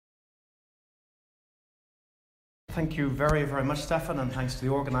Thank you very, very much, Stefan, and thanks to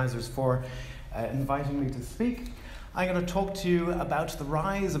the organisers for inviting me to speak. I'm going to talk to you about the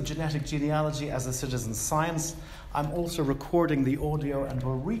rise of genetic genealogy as a citizen science. I'm also recording the audio and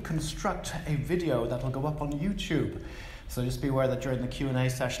will reconstruct a video that will go up on YouTube. So just be aware that during the Q&A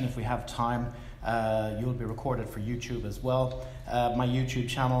session, if we have time, you'll be recorded for YouTube as well. My YouTube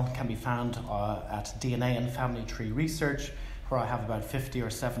channel can be found at DNA and Family Tree Research, where I have about 50 or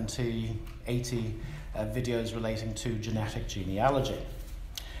 70, 80 videos relating to genetic genealogy.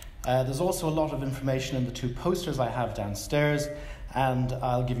 There's also a lot of information in the two posters I have downstairs, and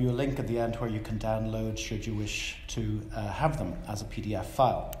I'll give you a link at the end where you can download should you wish to have them as a PDF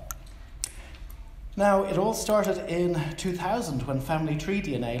file. Now, it all started in 2000 when Family Tree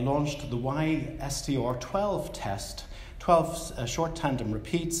DNA launched the YSTR12 test, 12 short tandem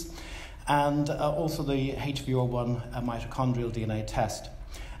repeats, and also the HVO1 mitochondrial DNA test.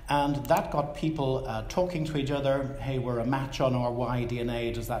 And that got people talking to each other. Hey, we're a match on our Y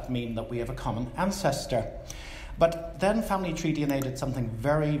DNA. Does that mean that we have a common ancestor? But then Family Tree DNA did something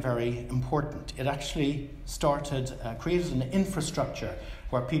very, very important. It actually created an infrastructure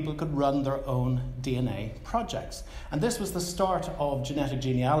where people could run their own DNA projects. And this was the start of genetic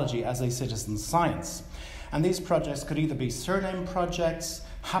genealogy as a citizen science. And these projects could either be surname projects,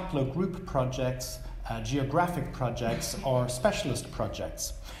 haplogroup projects, geographic projects, or specialist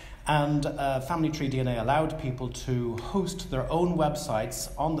projects. And Family Tree DNA allowed people to host their own websites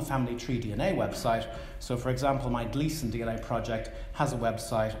on the Family Tree DNA website. So, for example, my Gleason DNA project has a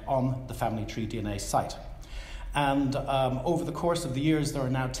website on the Family Tree DNA site. And over the course of the years, there are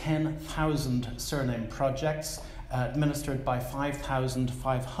now 10,000 surname projects administered by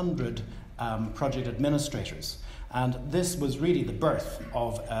 5,500 project administrators. And this was really the birth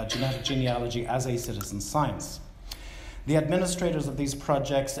of genetic genealogy as a citizen science. The administrators of these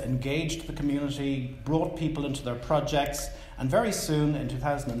projects engaged the community, brought people into their projects, and very soon, in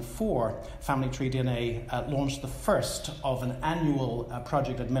 2004, Family Tree DNA launched the first of an annual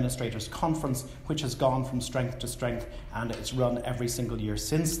project administrators conference, which has gone from strength to strength, and it's run every single year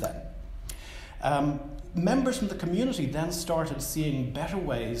since then. Members from the community then started seeing better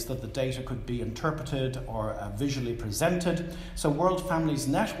ways that the data could be interpreted or visually presented. So World Families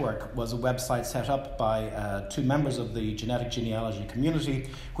Network was a website set up by two members of the genetic genealogy community,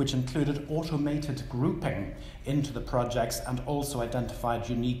 which included automated grouping into the projects and also identified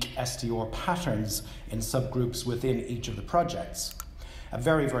unique STR patterns in subgroups within each of the projects. A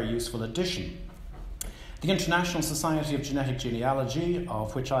very, very useful addition. The International Society of Genetic Genealogy,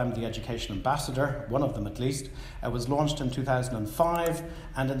 of which I'm the education ambassador, one of them at least, was launched in 2005,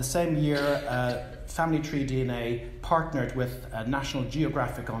 and in the same year, Family Tree DNA partnered with National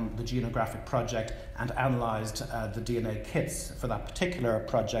Geographic on the Genographic project and analysed the DNA kits for that particular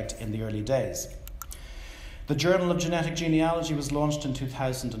project in the early days. The Journal of Genetic Genealogy was launched in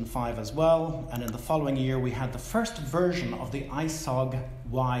 2005 as well, and in the following year we had the first version of the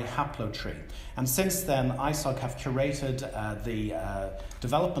ISOG-Y haplotree. And since then, ISOG have curated the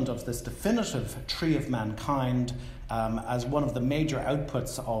development of this definitive tree of mankind as one of the major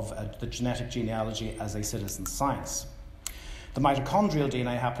outputs of the genetic genealogy as a citizen science. The mitochondrial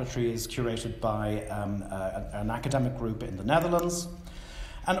DNA haplotree is curated by an academic group in the Netherlands.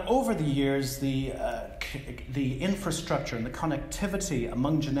 And over the years, the infrastructure and the connectivity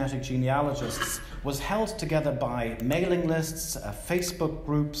among genetic genealogists was held together by mailing lists, Facebook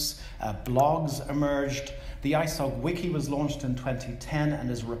groups, blogs emerged. The ISOG Wiki was launched in 2010 and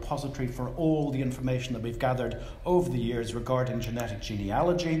is a repository for all the information that we've gathered over the years regarding genetic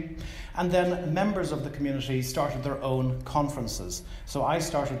genealogy. And then members of the community started their own conferences. So I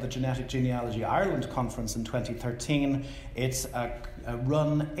started the Genetic Genealogy Ireland conference in 2013. It's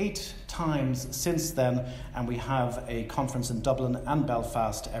run 8 times since then, and we have a conference in Dublin and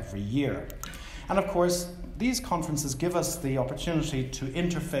Belfast every year. And of course, these conferences give us the opportunity to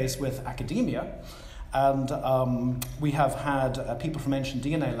interface with academia. And we have had people from Ancient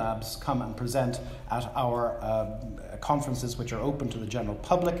DNA Labs come and present at our conferences, which are open to the general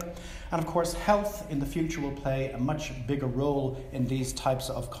public. And of course, health in the future will play a much bigger role in these types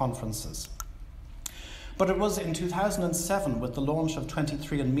of conferences. But it was in 2007, with the launch of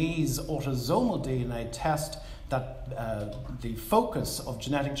 23andMe's autosomal DNA test, that the focus of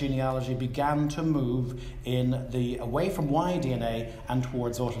genetic genealogy began to move away from Y DNA and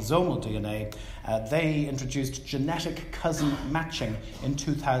towards autosomal DNA. They introduced genetic cousin matching in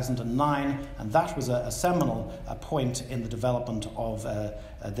 2009, and that was a seminal point in the development of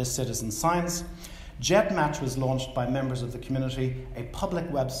this citizen science. GEDmatch was launched by members of the community, a public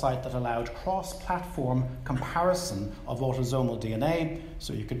website that allowed cross-platform comparison of autosomal DNA.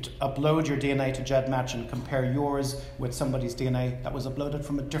 So you could upload your DNA to GEDmatch and compare yours with somebody's DNA that was uploaded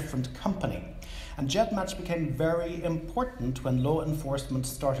from a different company. And GEDmatch became very important when law enforcement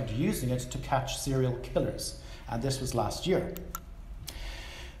started using it to catch serial killers. And this was last year.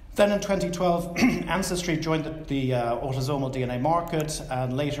 Then in 2012, Ancestry joined the autosomal DNA market,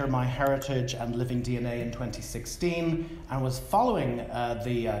 and later MyHeritage and Living DNA in 2016, and was following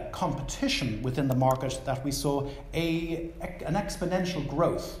the competition within the market that we saw an exponential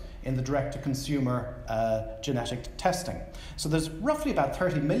growth in the direct-to-consumer genetic testing. So there's roughly about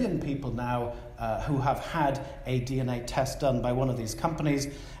 30 million people now who have had a DNA test done by one of these companies.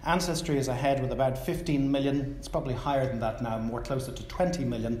 Ancestry is ahead with about 15 million. It's probably higher than that now, more closer to 20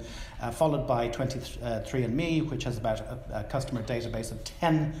 million, followed by 23andMe, which has about a customer database of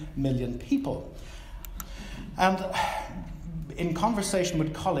 10 million people. And in conversation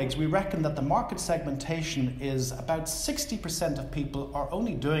with colleagues, we reckon that the market segmentation is about 60% of people are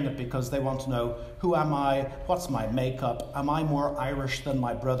only doing it because they want to know, who am I, what's my makeup, am I more Irish than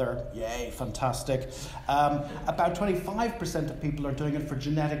my brother, yay, fantastic. About 25% of people are doing it for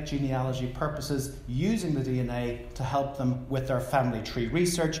genetic genealogy purposes, using the DNA to help them with their family tree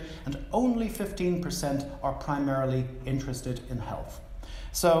research, and only 15% are primarily interested in health.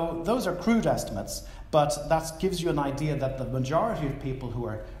 So those are crude estimates, but that gives you an idea that the majority of people who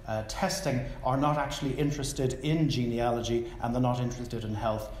are testing are not actually interested in genealogy, and they're not interested in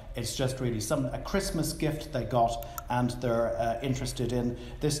health. It's just really a Christmas gift they got, and they're interested in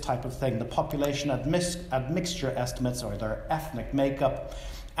this type of thing. The population admixture estimates, or their ethnic makeup.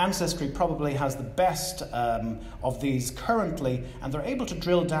 Ancestry probably has the best of these currently, and they're able to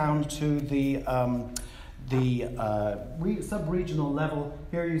drill down to the sub-regional level.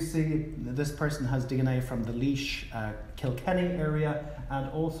 Here you see this person has DNA from the Laois, Kilkenny area, and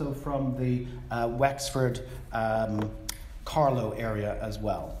also from the Wexford, Carlow area as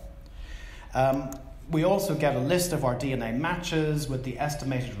well. We also get a list of our DNA matches with the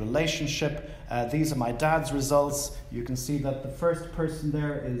estimated relationship. These are my dad's results. You can see that the first person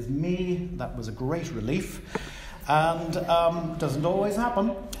there is me. That was a great relief, and doesn't always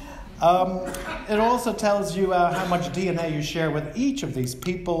happen. It also tells you how much DNA you share with each of these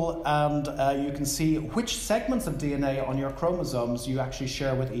people, and you can see which segments of DNA on your chromosomes you actually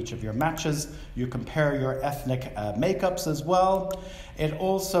share with each of your matches. You compare your ethnic makeups as well. It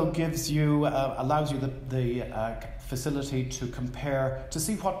also gives you, allows you the facility to compare, to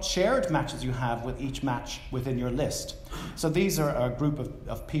see what shared matches you have with each match within your list. So these are a group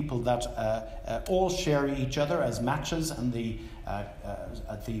of people that all share each other as matches, and the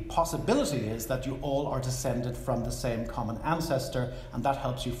possibility is that you all are descended from the same common ancestor, and that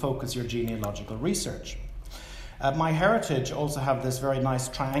helps you focus your genealogical research. MyHeritage also have this very nice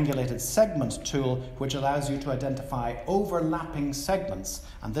triangulated segment tool, which allows you to identify overlapping segments,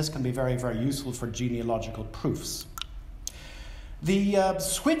 and this can be very, very useful for genealogical proofs. The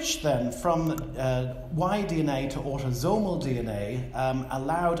switch then from Y-DNA to autosomal DNA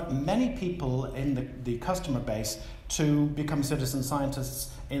allowed many people in the customer base to become citizen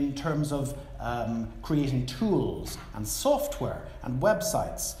scientists in terms of creating tools and software and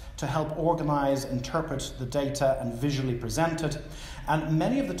websites to help organize, interpret the data, and visually present it. And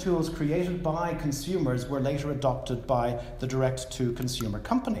many of the tools created by consumers were later adopted by the direct-to-consumer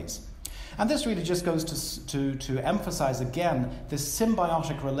companies. And this really just goes to emphasize again this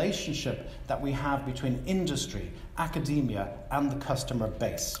symbiotic relationship that we have between industry, academia, and the customer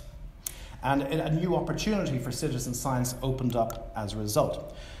base. And a new opportunity for citizen science opened up as a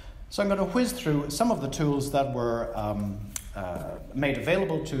result. So I'm going to whiz through some of the tools that were made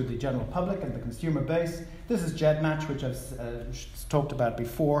available to the general public and the consumer base. This is GEDmatch, which I've talked about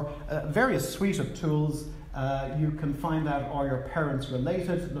before. Various suite of tools. You can find out, are your parents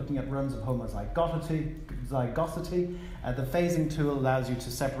related, looking at runs of homozygosity. The phasing tool allows you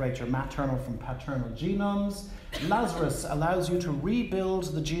to separate your maternal from paternal genomes. Lazarus allows you to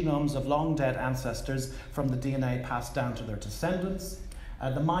rebuild the genomes of long-dead ancestors from the DNA passed down to their descendants.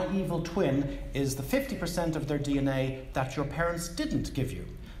 The My Evil Twin is the 50% of their DNA that your parents didn't give you.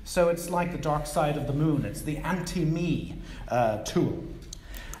 So it's like the dark side of the moon. It's the anti-me tool.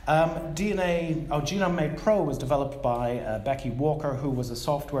 Genome Made Pro was developed by Becky Walker, who was a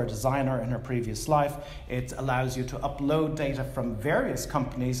software designer in her previous life. It allows you to upload data from various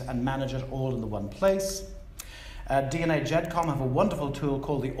companies and manage it all in the one place. DNA GEDCOM have a wonderful tool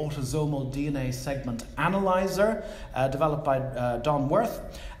called the Autosomal DNA Segment Analyzer, developed by Don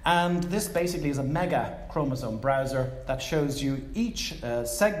Worth. And this basically is a mega chromosome browser that shows you each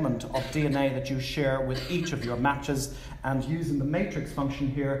segment of DNA that you share with each of your matches, and using the matrix function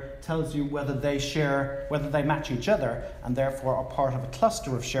here tells you whether they match each other and therefore are part of a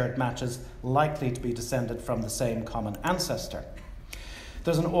cluster of shared matches likely to be descended from the same common ancestor.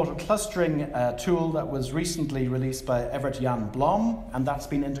 There's an auto-clustering tool that was recently released by Evert Jan Blom, and that's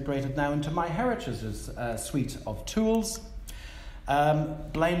been integrated now into MyHeritage's suite of tools.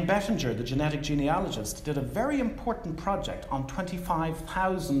 Blaine Bettinger, the genetic genealogist, did a very important project on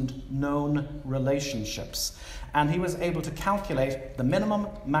 25,000 known relationships. And he was able to calculate the minimum,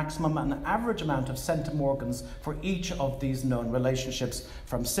 maximum, and average amount of centimorgans for each of these known relationships,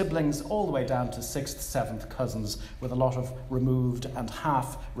 from siblings all the way down to 6th, 7th cousins, with a lot of removed and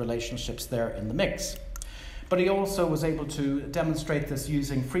half relationships there in the mix. But he also was able to demonstrate this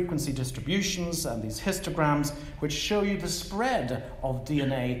using frequency distributions and these histograms, which show you the spread of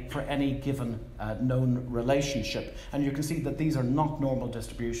DNA for any given known relationship. And you can see that these are not normal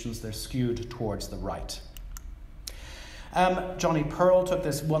distributions, they're skewed towards the right. Johnny Pearl took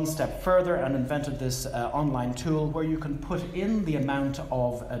this one step further and invented this online tool where you can put in the amount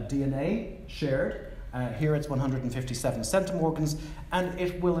of DNA shared. Here it's 157 centimorgans, and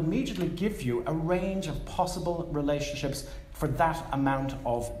it will immediately give you a range of possible relationships for that amount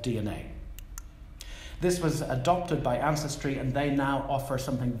of DNA. This was adopted by Ancestry, and they now offer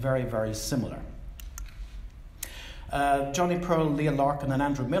something very, very similar. Johnny Pearl, Leah Larkin, and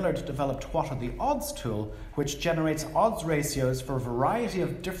Andrew Millard developed What Are the Odds tool, which generates odds ratios for a variety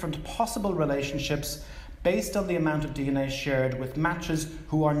of different possible relationships based on the amount of DNA shared with matches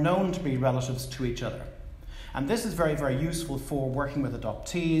who are known to be relatives to each other. And this is very, very useful for working with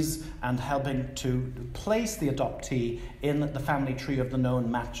adoptees and helping to place the adoptee in the family tree of the known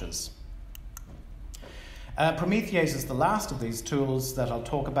matches. Prometheus is the last of these tools that I'll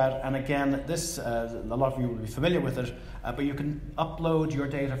talk about, and again, this, a lot of you will be familiar with it, but you can upload your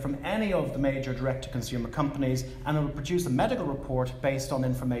data from any of the major direct-to-consumer companies, and it will produce a medical report based on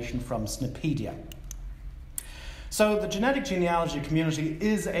information from Snipedia. So the genetic genealogy community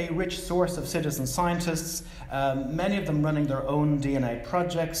is a rich source of citizen scientists, many of them running their own DNA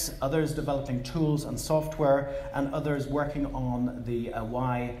projects, others developing tools and software, and others working on the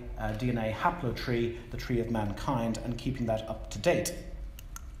Y DNA haplotree, the tree of mankind, and keeping that up to date.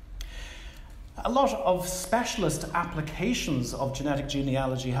 A lot of specialist applications of genetic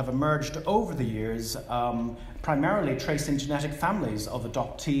genealogy have emerged over the years, primarily tracing genetic families of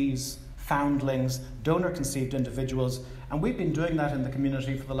adoptees, foundlings, donor-conceived individuals, and we've been doing that in the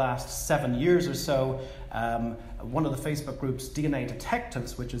community for the last 7 years or so. One of the Facebook groups, DNA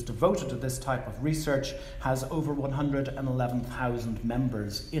Detectives, which is devoted to this type of research, has over 111,000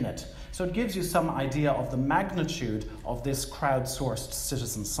 members in it. So it gives you some idea of the magnitude of this crowdsourced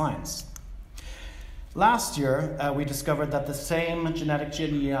citizen science. Last year, we discovered that the same genetic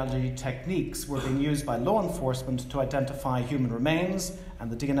genealogy techniques were being used by law enforcement to identify human remains,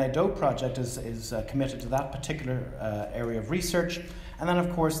 and the DNA Doe Project is committed to that particular area of research. And then,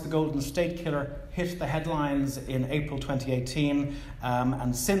 of course, the Golden State Killer hit the headlines in April 2018,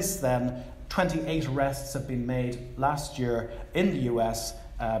 and since then, 28 arrests have been made last year in the US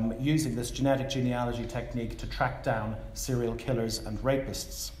using this genetic genealogy technique to track down serial killers and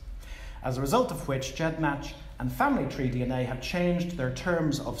rapists. As a result of which, GEDmatch and Family Tree DNA have changed their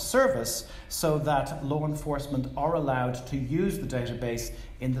terms of service so that law enforcement are allowed to use the database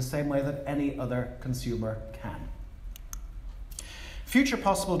in the same way that any other consumer can. Future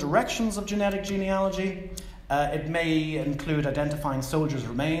possible directions of genetic genealogy. It may include identifying soldiers'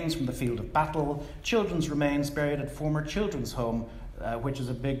 remains from the field of battle, children's remains buried at former children's home, which is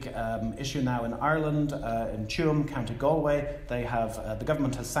a big issue now in Ireland, in Tuam, County Galway. They have, the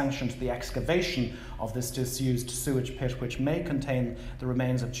government has sanctioned the excavation of this disused sewage pit, which may contain the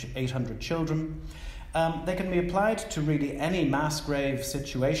remains of 800 children. They can be applied to really any mass grave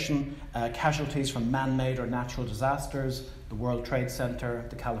situation, casualties from man-made or natural disasters, the World Trade Center,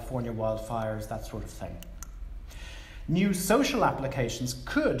 the California wildfires, that sort of thing. New social applications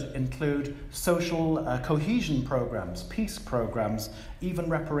could include social cohesion programs, peace programs, even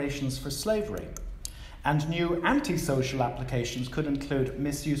reparations for slavery. And new anti-social applications could include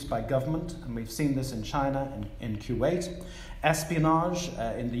misuse by government, and we've seen this in China, in Kuwait. Espionage,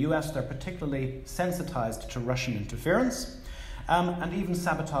 in the US, they're particularly sensitized to Russian interference, and even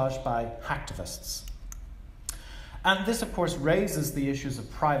sabotage by hacktivists. And this, of course, raises the issues of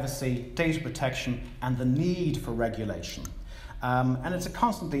privacy, data protection, and the need for regulation. And it's a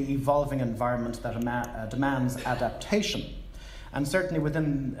constantly evolving environment that demands adaptation. And certainly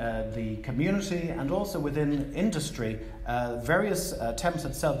within the community and also within industry, various attempts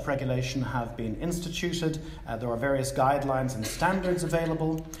at self-regulation have been instituted. There are various guidelines and standards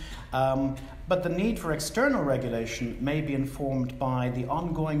available. But the need for external regulation may be informed by the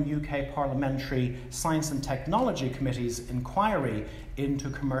ongoing UK Parliamentary Science and Technology Committee's inquiry into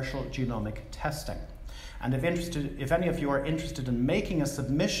commercial genomic testing. And if any of you are interested in making a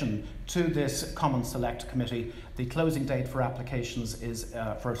submission to this Common Select Committee, the closing date for applications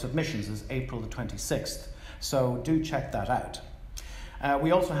for submissions is April the 26th. So do check that out.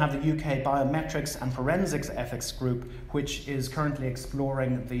 We also have the UK Biometrics and Forensics Ethics Group, which is currently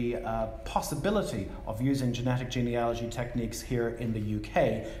exploring the possibility of using genetic genealogy techniques here in the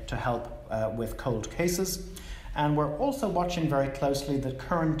UK to help with cold cases. And we're also watching very closely the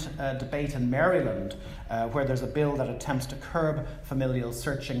current debate in Maryland, where there's a bill that attempts to curb familial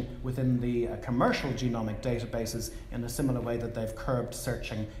searching within the commercial genomic databases in a similar way that they've curbed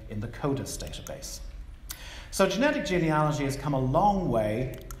searching in the CODIS database. So genetic genealogy has come a long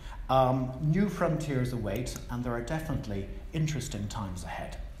way. New frontiers await, and there are definitely interesting times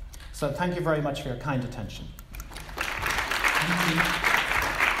ahead. So thank you very much for your kind attention. Thank you.